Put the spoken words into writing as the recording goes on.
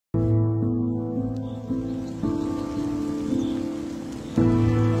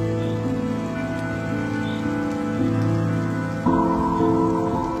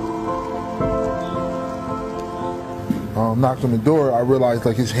knocked on the door, I realized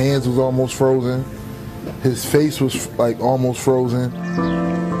like his hands was almost frozen. His face was like almost frozen.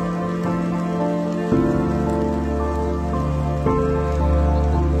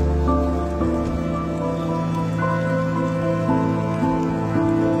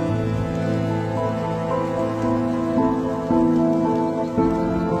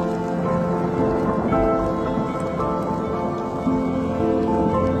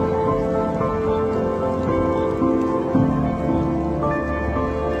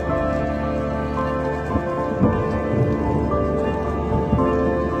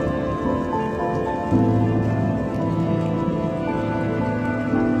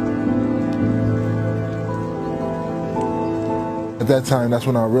 At that time, that's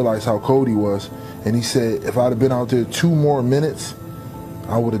when I realized how cold he was. And he said, if I'd have been out there 2 more minutes,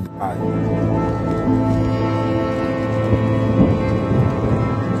 I would have died.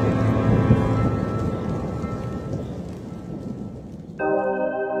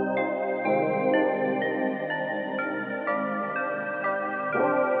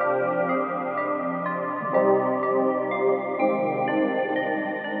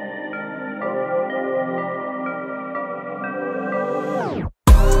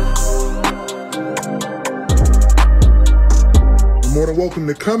 More than welcome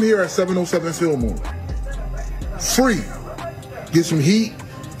to come here at 707 Fillmore. Free. Get some heat,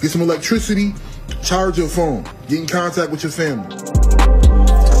 get some electricity, charge your phone, get in contact with your family.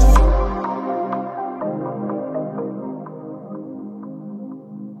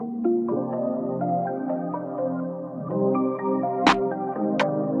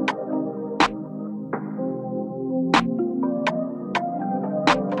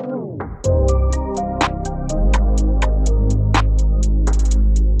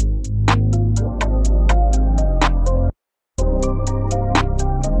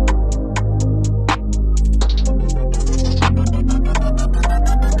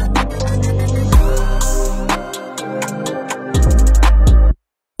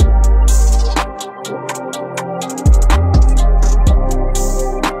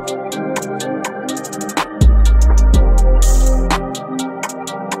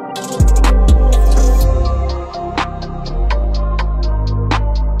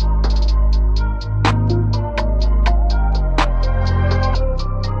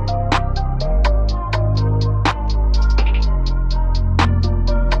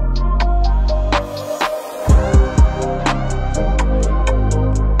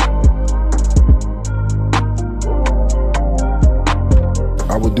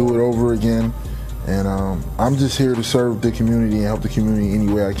 I would do it over again, and I'm just here to serve the community and help the community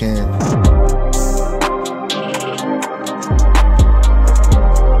any way I can.